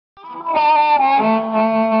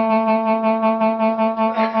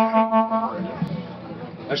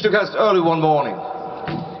Stück heißt Early One Morning.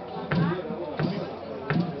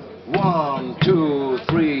 1, 2,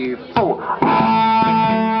 3,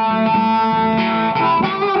 4.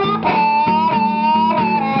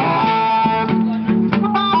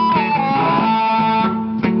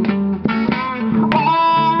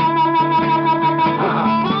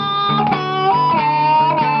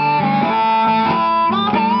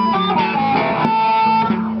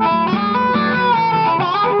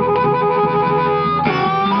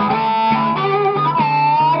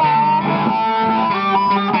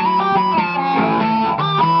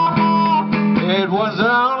 It was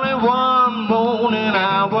only one morning,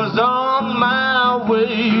 I was on my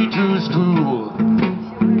way to school.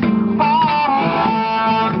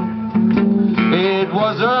 It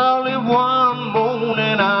was early one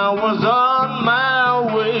morning, I was on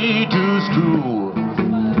my way to school.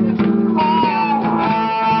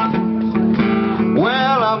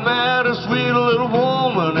 Well, I met a sweet little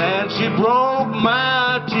woman and she broke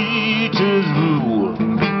my teacher's rule.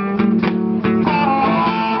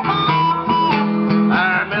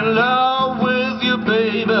 I'm in love with you,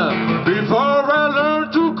 baby, before I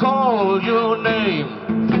learn to call your name.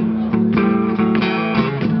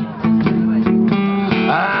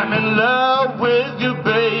 I'm in love with you,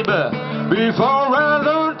 baby, before I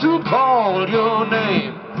learn to call your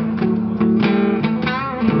name.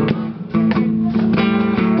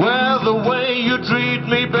 Well, the way you treat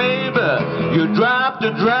me, baby, you drop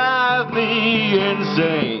to drive me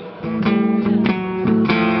insane.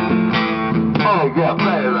 Oh, yeah,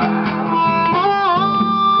 baby.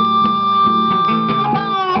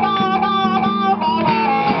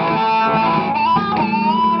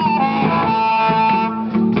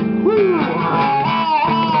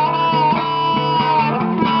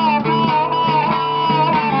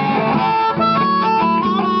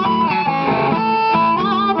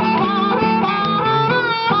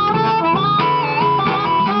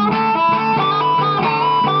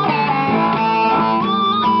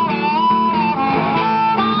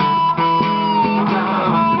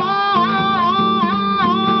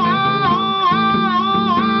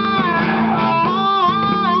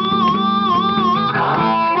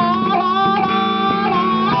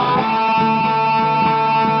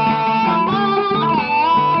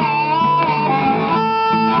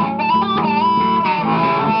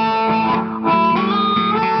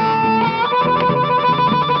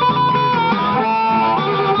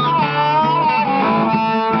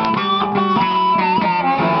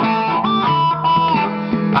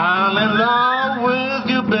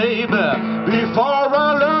 Before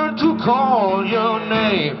I learn to call your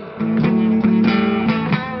name,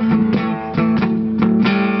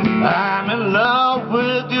 I'm in love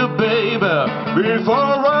with you, baby, before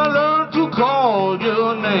I learn to call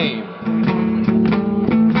your name.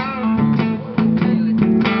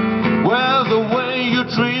 Well, the way you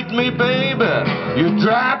treat me, baby, you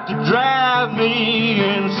try to drive me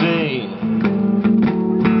insane.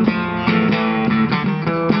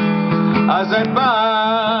 I said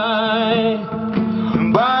bye,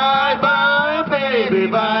 bye, bye, baby,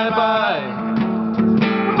 bye, bye.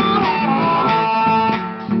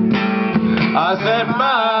 I said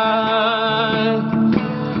bye,